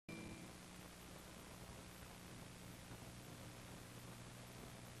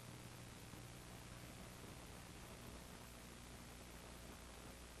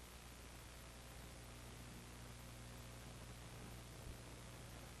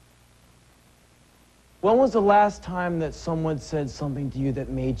When was the last time that someone said something to you that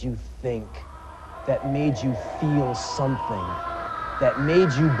made you think, that made you feel something, that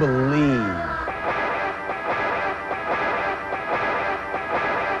made you believe?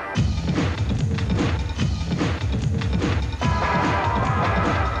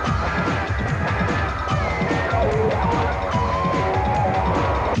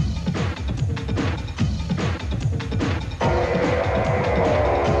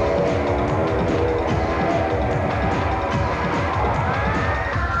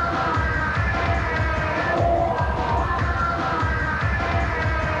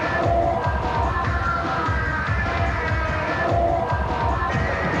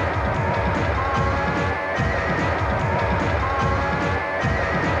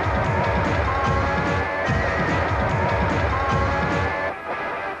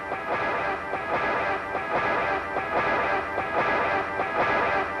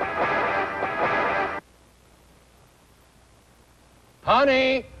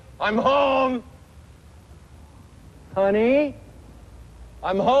 Honey, I'm home. Honey,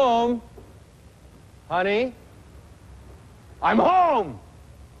 I'm home. Honey, I'm home.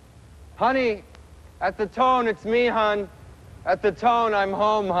 Honey, at the tone, it's me, hon. At the tone, I'm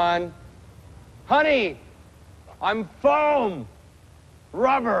home, hon. Honey, I'm foam.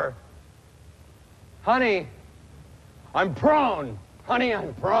 Rubber. Honey, I'm prone. Honey,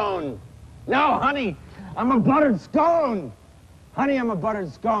 I'm prone. No, honey, I'm a buttered scone. Honey, I'm a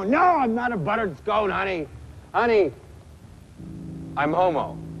buttered scone. No, I'm not a buttered scone, honey. Honey, I'm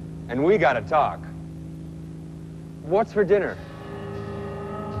homo, and we gotta talk. What's for dinner?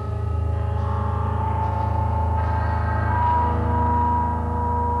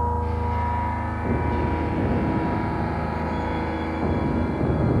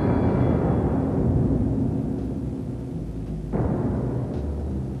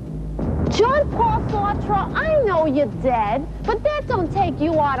 John Paul Sartre, I know you're dead, but that don't take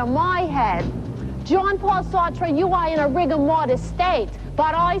you out of my head. John Paul Sartre, you are in a rigor mortis state,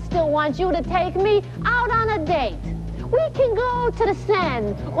 but I still want you to take me out on a date. We can go to the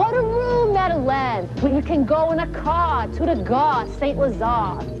Seine or the Rue Madeleine. We can go in a car to the Gare Saint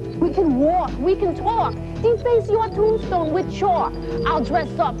Lazare. We can walk, we can talk, deface your tombstone with chalk. I'll dress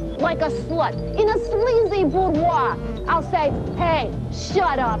up like a slut in a sleazy boudoir. I'll say, hey,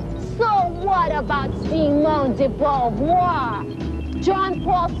 shut up. So what about Simone de Beauvoir? John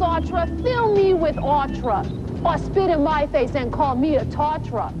Paul Sartre, fill me with Autre, or spit in my face and call me a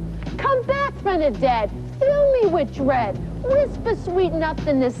tartra. Come back from the dead, fill me with dread, whisper sweet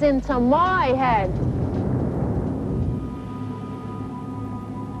nothingness into my head.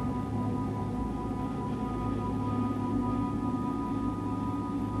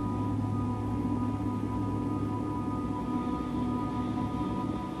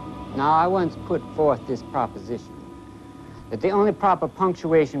 Now, I once put forth this proposition, that the only proper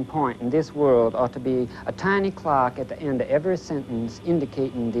punctuation point in this world ought to be a tiny clock at the end of every sentence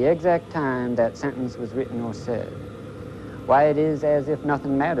indicating the exact time that sentence was written or said. Why, it is as if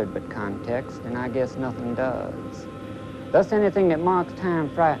nothing mattered but context, and I guess nothing does. Thus, anything that marks time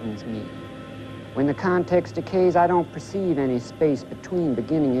frightens me. When the context decays, I don't perceive any space between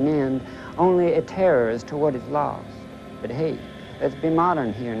beginning and end, only a terror as to what is lost. But hey, let's be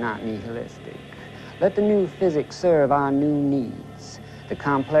modern here, not nihilistic. Let the new physics serve our new needs. The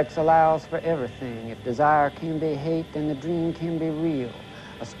complex allows for everything. If desire can be hate, then the dream can be real.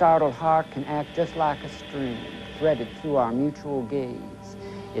 A startled heart can act just like a string, threaded through our mutual gaze.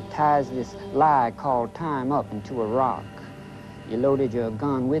 It ties this lie called time up into a rock. You loaded your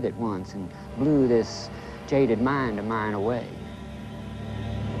gun with it once and blew this jaded mind of mine away.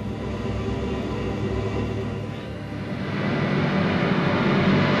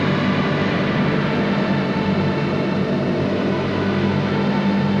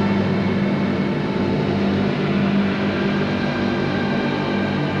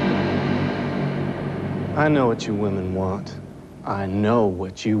 I know what you women want. I know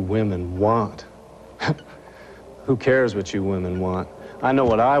what you women want. Who cares what you women want? I know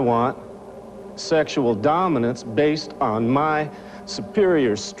what I want. Sexual dominance based on my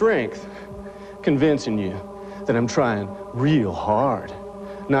superior strength. Convincing you that I'm trying real hard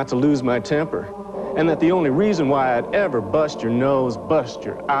not to lose my temper. And that the only reason why I'd ever bust your nose, bust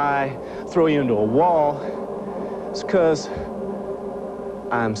your eye, throw you into a wall is because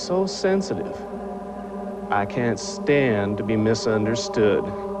I'm so sensitive. I can't stand to be misunderstood.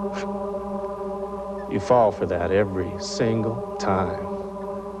 You fall for that every single time.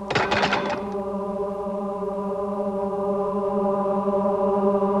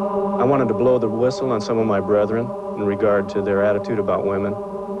 I wanted to blow the whistle on some of my brethren in regard to their attitude about women.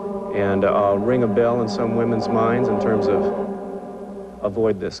 and ring a bell in some women's minds in terms of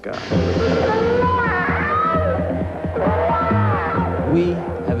avoid this guy. We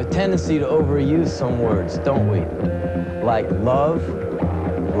have a tendency to overuse some words, don't we? Like love,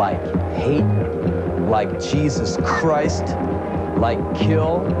 like hate, like Jesus Christ, like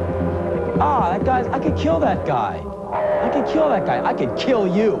kill. Ah, that guy's, I could kill that guy. I could kill that guy. I could kill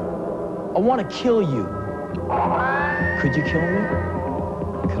you. I want to kill you. Could you kill me?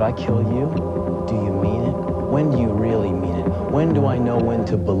 Could I kill you? Do you mean it? When do you really mean it? When do I know when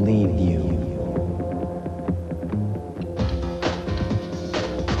to believe you?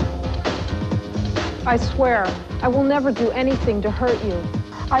 I swear, I will never do anything to hurt you.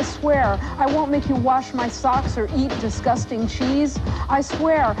 I swear, I won't make you wash my socks or eat disgusting cheese. I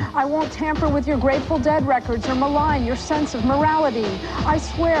swear, I won't tamper with your Grateful Dead records or malign your sense of morality. I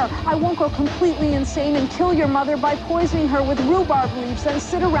swear, I won't go completely insane and kill your mother by poisoning her with rhubarb leaves and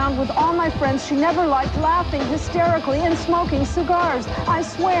sit around with all my friends she never liked, laughing hysterically and smoking cigars. I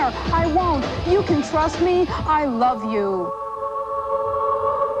swear, I won't. You can trust me. I love you.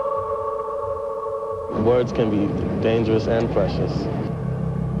 Words can be dangerous and precious.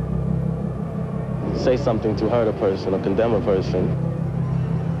 Say something to hurt a person or condemn a person,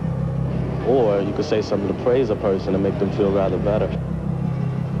 or you could say something to praise a person and make them feel rather better.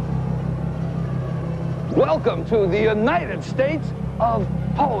 Welcome to the United States of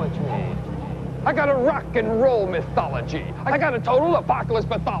Poetry. I got a rock and roll mythology. I got a total apocalypse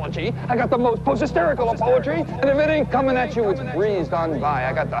mythology. I got the most post-hysterical of poetry. And if it ain't coming at you, it's breezed on by.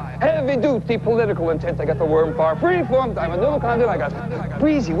 I got the heavy-duty political intent. I got the worm far free-form time and little content. I got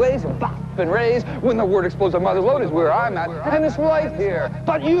breezy ways and bop and raise. When the word explodes, the mother's load is where I'm at. And it's right here.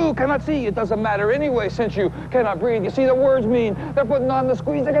 But you cannot see. It doesn't matter anyway, since you cannot breathe. You see, the words mean they're putting on the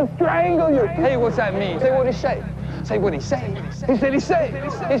squeeze. They can strangle you. Hey, what's that mean? Say what he say. Say what he said. He said he said.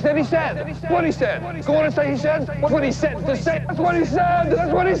 He said he said. What he said. Go on and say he said. What he said to say. That's what he said.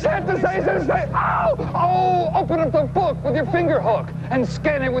 That's what he said to say. He said to say. Ow! Oh! Open up the book with your finger hook and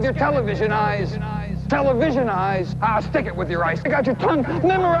scan it with your television eyes. Television eyes. Ah, stick it with your eyes. Stick out your tongue.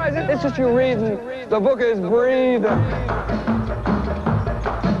 Memorize it. It's just you reading. The book is breathing.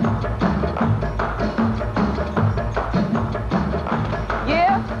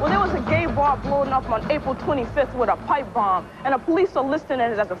 Bar blowing up on April 25th with a pipe bomb, and the police are listing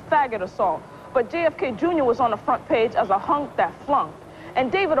it as a faggot assault. But JFK Jr. was on the front page as a hunk that flunked. And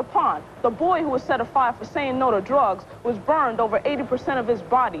David Apon, the boy who was set afire for saying no to drugs, was burned over 80% of his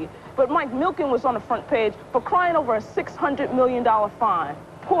body. But Mike Milken was on the front page for crying over a $600 million fine.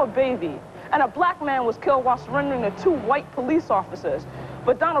 Poor baby. And a black man was killed while surrendering to 2 white police officers.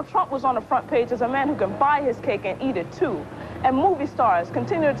 But Donald Trump was on the front page as a man who can buy his cake and eat it too. And movie stars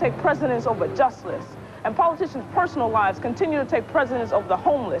continue to take precedence over justice. And politicians' personal lives continue to take precedence over the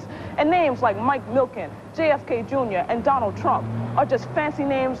homeless. And names like Mike Milken, JFK Jr., and Donald Trump are just fancy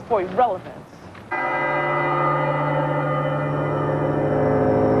names for irrelevance.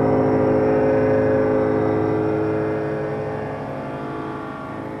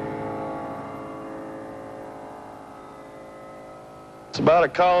 It's about a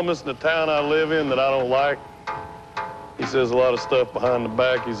columnist in the town I live in that I don't like. He says a lot of stuff behind the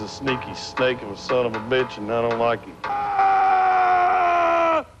back. He's a sneaky snake of a son of a bitch, and I don't like him.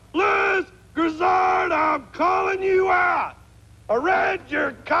 Ah! Liz Grizzard, I'm calling you out. I read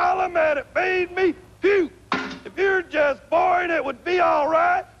your column and it made me puke. If you're just boring, it would be all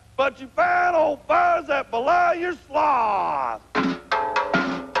right, but you find old fires that belie your sloth.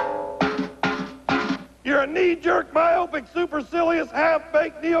 You're a knee-jerk, myopic, supercilious,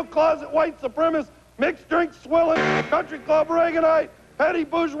 half-baked, neo-closet, white supremacist, mixed-drink swilling, country club Reaganite, petty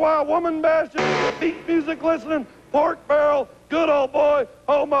bourgeois, woman-bashing, beat music listening, pork barrel, good old boy,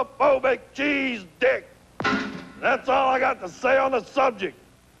 homophobic cheese dick. That's all I got to say on the subject.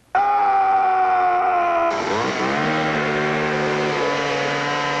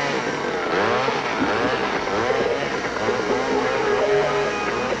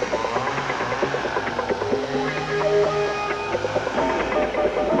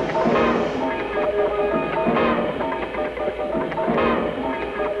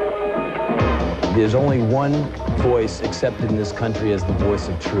 There's only one voice accepted in this country as the voice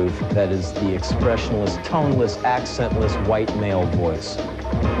of truth. That is the expressionless, toneless, accentless white male voice.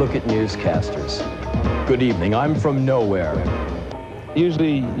 Look at newscasters. Good evening, I'm from nowhere.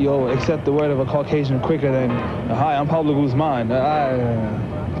 Usually you'll accept the word of a Caucasian quicker than, hi, I'm Pablo Guzman.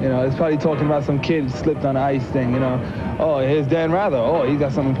 You know, it's probably talking about some kid slipped on the ice thing, you know. Oh, here's Dan Rather. Oh, he's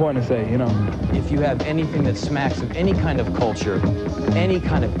got something important to say, you know. If you have anything that smacks of any kind of culture, any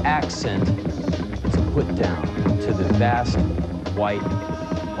kind of accent, it's a put down to the vast white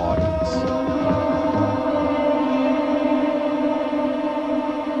audience.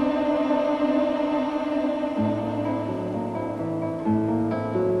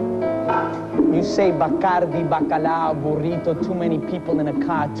 You say Bacardi, bacalao, burrito, too many people in a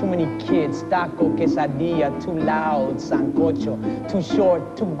car, too many kids, taco, quesadilla, too loud, sancocho, too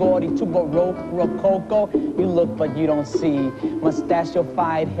short, too gaudy, too baroque, rococo. You look but you don't see.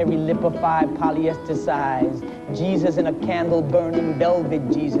 Mustachified, hairy lipified, polyesticized. Jesus in a candle burning, velvet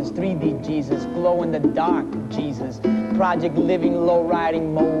Jesus, 3D Jesus, glow in the dark Jesus. Project living, low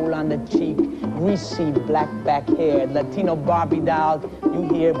riding, mole on the cheek. Greasy, black back hair, Latino Barbie doll. You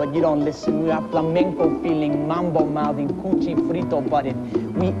hear, but you don't listen. We are flamenco feeling, mambo mouthing, cuchi frito butted.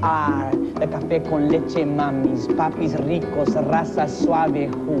 We are the café con leche mamis, papis ricos, raza suave,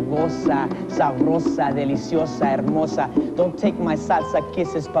 jugosa, sabrosa, deliciosa, hermosa. Don't take my salsa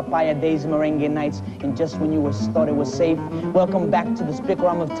kisses, papaya days, merengue nights, and just when you thought it was safe. Welcome back to the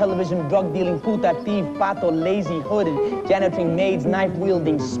spick-ram of television, drug dealing, puta, thief, pato, lazy, hooded, janitoring maids, knife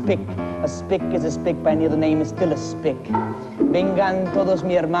wielding, spick. A spick is a spick, by any other name is still a spick. Vengan todos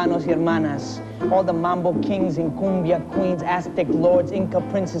mis hermanos y hermanas, all the mambo kings and cumbia queens, Aztec lords, Inca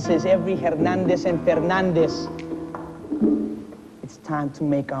princesses, every Hernandez and Fernandez. It's time to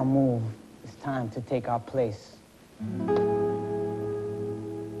make our move. It's time to take our place.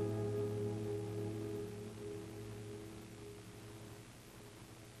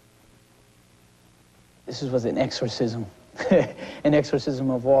 This was an exorcism. An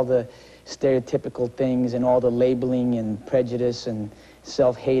exorcism of all the stereotypical things and all the labeling and prejudice and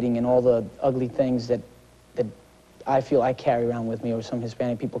self-hating and all the ugly things that I feel I carry around with me, or some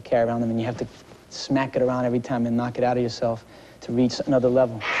Hispanic people carry around them, and you have to smack it around every time and knock it out of yourself to reach another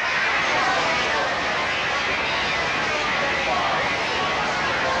level.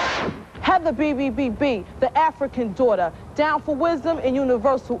 Heather BBBB, the African daughter, down for wisdom and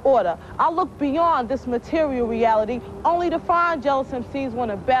universal order. I look beyond this material reality, only to find jealous MCs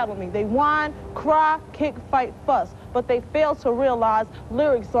want to battle me. They whine, cry, kick, fight, fuss, but they fail to realize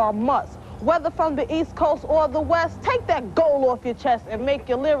lyrics are a must. Whether from the East Coast or the West, take that gold off your chest and make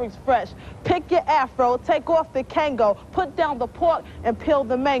your lyrics fresh. Pick your afro, take off the Kango, put down the pork and peel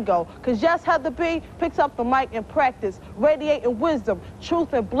the mango. Cause yes, Heather B picks up the mic and practice, radiating wisdom,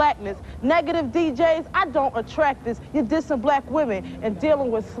 truth and blackness. Negative DJs, I don't attract this. You're dissing black women and dealing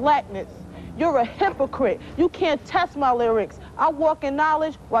with slackness. You're a hypocrite. You can't test my lyrics. I walk in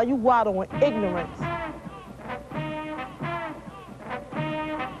knowledge while you waddle in ignorance.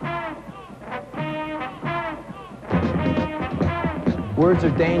 Words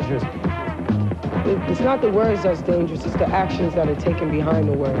are dangerous. It's not the words that's dangerous, it's the actions that are taken behind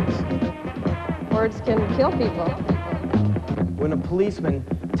the words. Words can kill people. When a policeman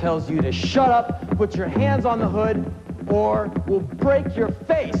tells you to shut up, put your hands on the hood, or we'll break your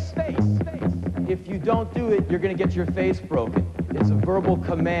face. If you don't do it, you're gonna get your face broken. It's a verbal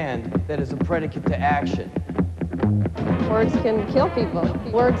command that is a predicate to action. Words can kill people.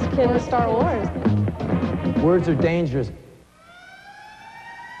 Words can start wars. Words are dangerous.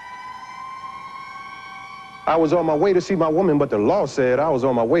 I was on my way to see my woman, but the law said I was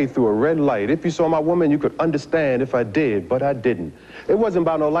on my way through a red light. If you saw my woman, you could understand if I did, but I didn't. It wasn't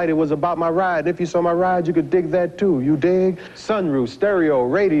about no light, it was about my ride. If you saw my ride, you could dig that too, you dig? Sunroof, stereo,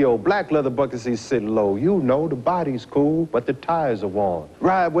 radio, black leather bucket seats sit low. You know the body's cool, but the tires are worn.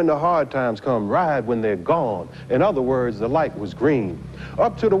 Ride when the hard times come, ride when they're gone. In other words, the light was green.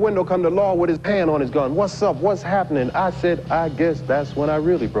 Up to the window come the law with his hand on his gun. What's up, what's happening? I said, I guess that's when I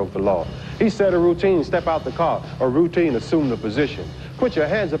really broke the law. He said a routine, step out the car. A routine, assume the position. Put your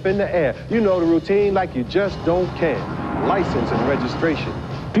hands up in the air. You know the routine like you just don't care. License and registration.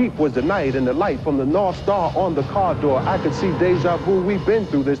 Deep was the night and the light from the North Star on the car door. I could see deja vu, we've been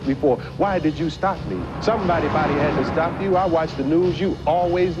through this before. Why did you stop me? Somebody had to stop you. I watch the news, you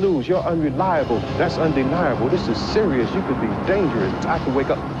always lose. You're unreliable, that's undeniable. This is serious, you could be dangerous. I could wake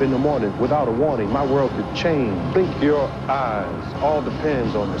up in the morning without a warning. My world could change. Blink your eyes, all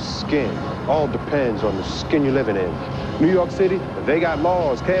depends on the skin. All depends on the skin you're living in. New York City, they got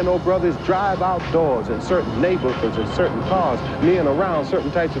laws. K&O Brothers drive outdoors in certain neighborhoods and certain cars. Me and around certain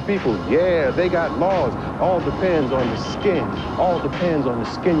types of people, yeah, they got laws. All depends on the skin. All depends on the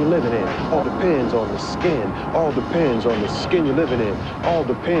skin you're living in. All depends on the skin. All depends on the skin you're living in. All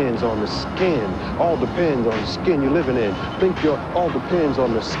depends on the skin. All depends on the skin you're living in. Think your, all depends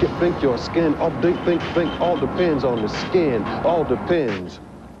on the skin. Think your skin. All all depends on the skin. All depends.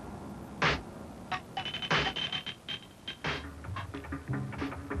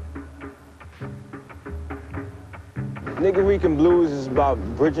 Nigga Rican blues is about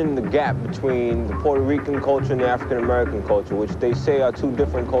bridging the gap between the Puerto Rican culture and the African American culture, which they say are two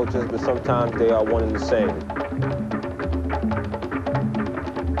different cultures, but sometimes they are one and the same.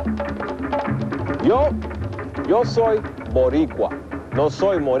 Yo soy boricua, no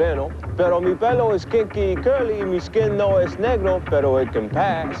soy moreno, pero mi pelo es kinky y curly, mi skin no es negro, pero it can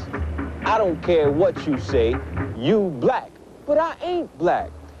pass. I don't care what you say, you black, but I ain't black.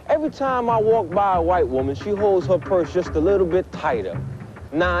 Every time I walk by a white woman, she holds her purse just a little bit tighter.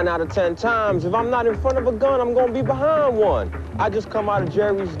 9 out of 10 times, if I'm not in front of a gun, I'm gonna be behind one. I just come out of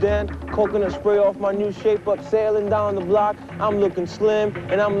Jerry's den, coconut spray off my new shape up, sailing down the block. I'm looking slim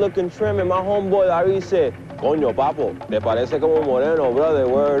and I'm looking trim, and my homeboy Ari said, Coño, papo, te parece como moreno, brother,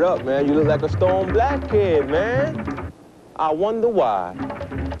 word up, man. You look like a stone black kid, man. I wonder why.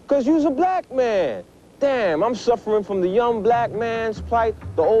 'Cause you's a black man. Damn, I'm suffering from the young black man's plight,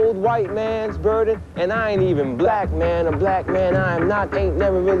 the old white man's burden, and I ain't even black, man. A black man I am not, ain't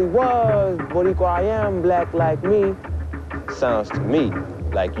never really was. Boricua I am black like me. Sounds to me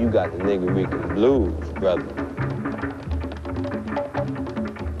like you got the nigga Rican blues, brother.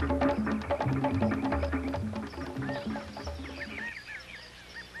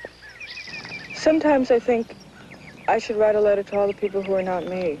 Sometimes I think I should write a letter to all the people who are not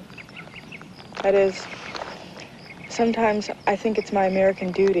me. That is, sometimes I think it's my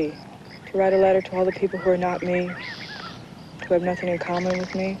American duty to write a letter to all the people who are not me, who have nothing in common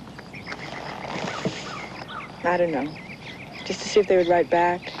with me. I don't know, just to see if they would write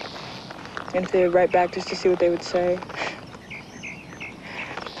back, and if they would write back just to see what they would say.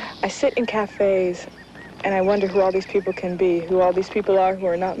 I sit in cafes and I wonder who all these people can be, who all these people are who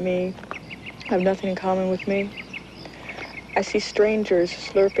are not me, have nothing in common with me. I see strangers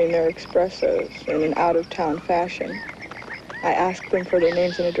slurping their espressos in an out-of-town fashion. I ask them for their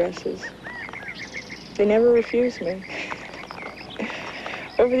names and addresses. They never refuse me.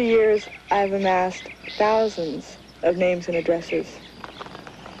 Over the years, I've amassed thousands of names and addresses.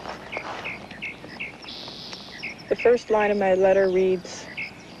 The first line of my letter reads,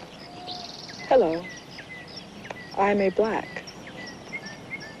 "Hello, I'm a black."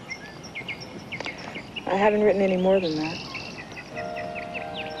 I haven't written any more than that.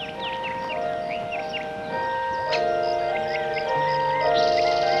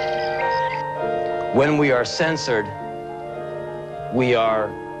 When we are censored, we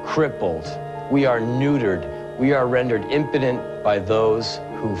are crippled, we are neutered, we are rendered impotent by those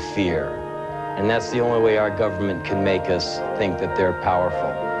who fear. And that's the only way our government can make us think that they're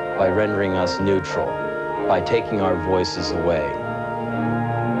powerful, by rendering us neutral, by taking our voices away.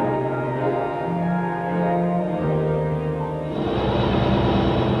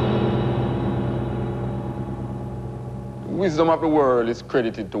 The wisdom of the world is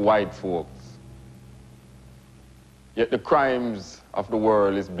credited to white folks. Yet the crimes of the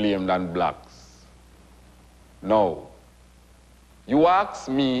world is blamed on blacks. No. You ask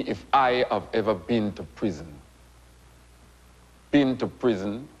me if I have ever been to prison. Been to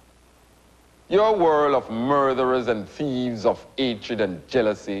prison? Your world of murderers and thieves, of hatred and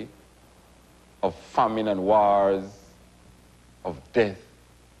jealousy, of famine and wars, of death.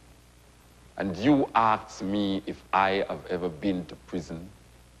 And you ask me if I have ever been to prison?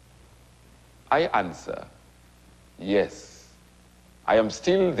 I answer, yes, I am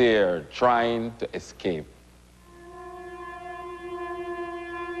still there trying to escape.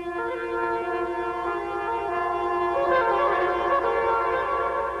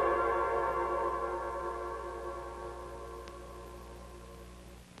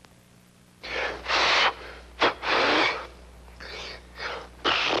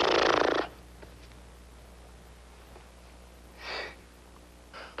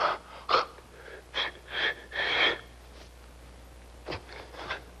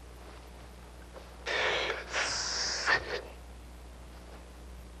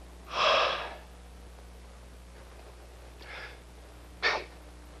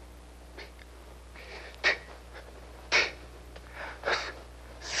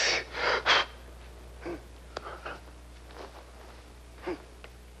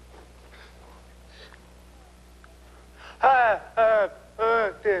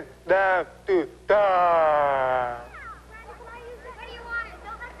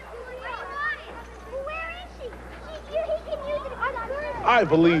 I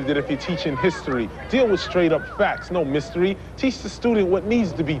believe that if you're teaching history, deal with straight up facts, no mystery. Teach the student what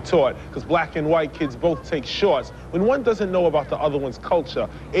needs to be taught, because black and white kids both take shorts. When one doesn't know about the other one's culture,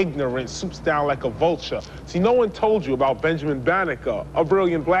 ignorance swoops down like a vulture. See, no one told you about Benjamin Banneker, a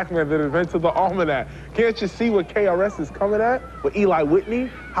brilliant black man that invented the almanac. Can't you see what KRS is coming at? With Eli Whitney,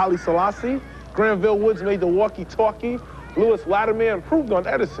 Haile Selassie? Granville Woods made the walkie-talkie. Lewis Latimer improved on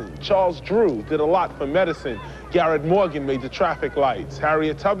Edison. Charles Drew did a lot for medicine. Garrett Morgan made the traffic lights.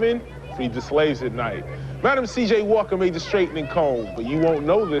 Harriet Tubman freed the slaves at night. Madam C.J. Walker made the straightening comb, but you won't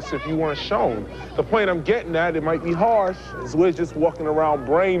know this if you weren't shown. The point I'm getting at, it might be harsh, is we're just walking around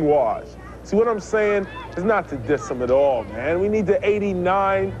brainwashed. See what I'm saying? It's not to diss them at all, man. We need the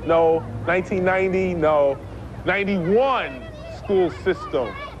 89, no, 1990, no, 91 school system,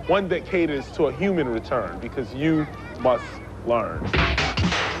 one that caters to a human return, because you must learn.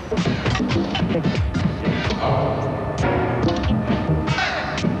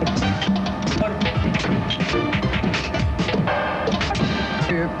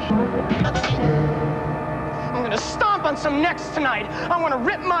 I'm gonna stomp on some necks tonight. I wanna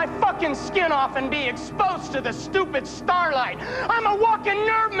rip my fucking skin off and be exposed to the stupid starlight. I'm a walking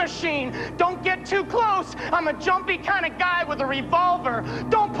nerve machine. Don't get too close. I'm a jumpy kind of guy with a revolver.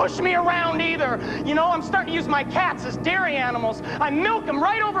 Don't push me around either. You know, I'm starting to use my cats as dairy animals. I milk them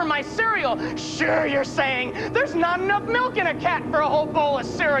right over my cereal. Sure, you're saying, there's not enough milk in a cat for a whole bowl of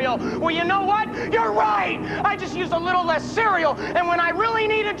cereal. Well, you know what? You're right. I just use a little less cereal, and when I really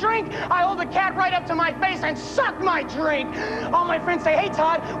need a drink, I hold the cat right up to my face and suck my drink. All my friends say, hey,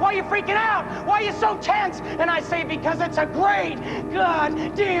 Todd, why are you freaking out? Why are you so tense? And I say, because it's a great,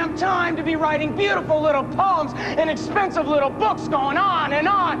 goddamn time to be writing beautiful little poems and expensive little books going on and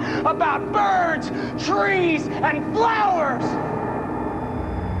on about birds, trees, and flowers.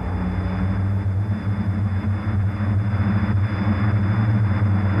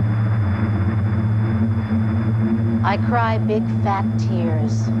 I cry big fat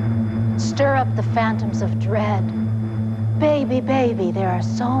tears, stir up the phantoms of dread. Baby, baby, there are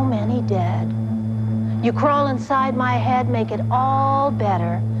so many dead. You crawl inside my head, make it all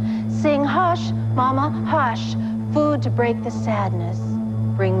better. Sing hush, mama, hush, food to break the sadness.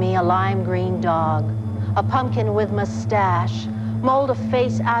 Bring me a lime green dog, a pumpkin with mustache, mold a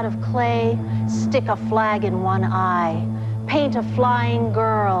face out of clay, stick a flag in one eye, paint a flying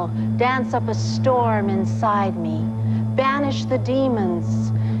girl, dance up a storm inside me, banish the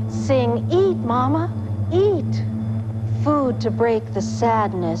demons, sing, eat, mama, eat, food to break the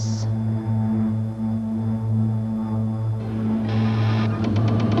sadness.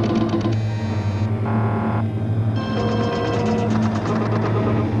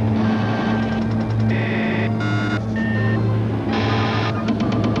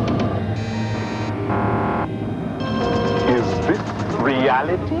 Is this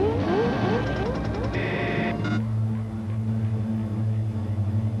reality?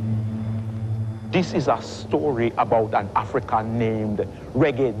 This is a story about an African named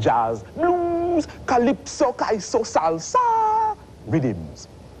reggae, jazz, blues, calypso, kaiso, salsa, rhythms.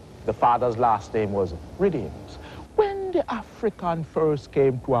 The father's last name was Rhythms. When the African first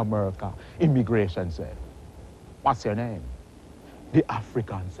came to America, immigration said, what's your name? The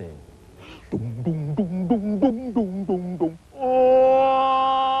African said, dum, dum, dum, dum, dum, dum, dum, dum.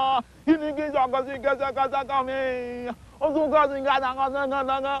 Oh,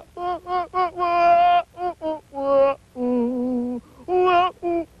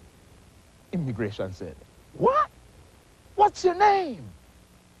 immigration said, what? What's your name?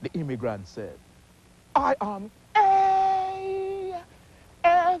 The immigrant said, I am A-F-R-I-C.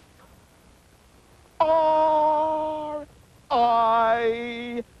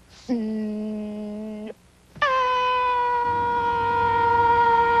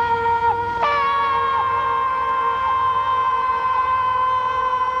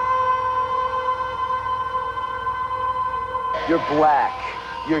 You're black,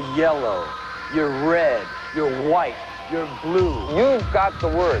 you're yellow, you're red, you're white, you're blue. You've got the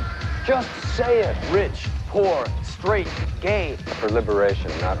word. Just say it. Rich, poor, straight, gay. For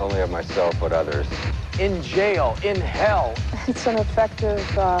liberation, not only of myself, but others. In jail, in hell. It's an effective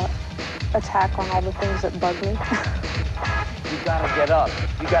attack on all the things that bug me. You gotta get up.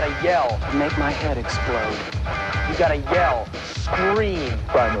 You gotta yell. Make my head explode. You gotta yell, scream.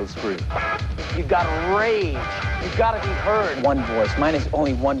 Primal scream. You gotta rage. You gotta be heard. One voice. Mine is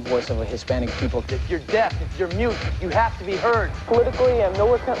only one voice of a Hispanic people. If you're deaf, if you're mute, you have to be heard. Politically and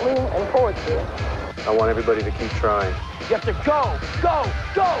militantly and poetry. I want everybody to keep trying. You have to go, go,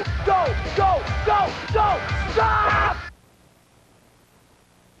 go, go, go, go, go, stop!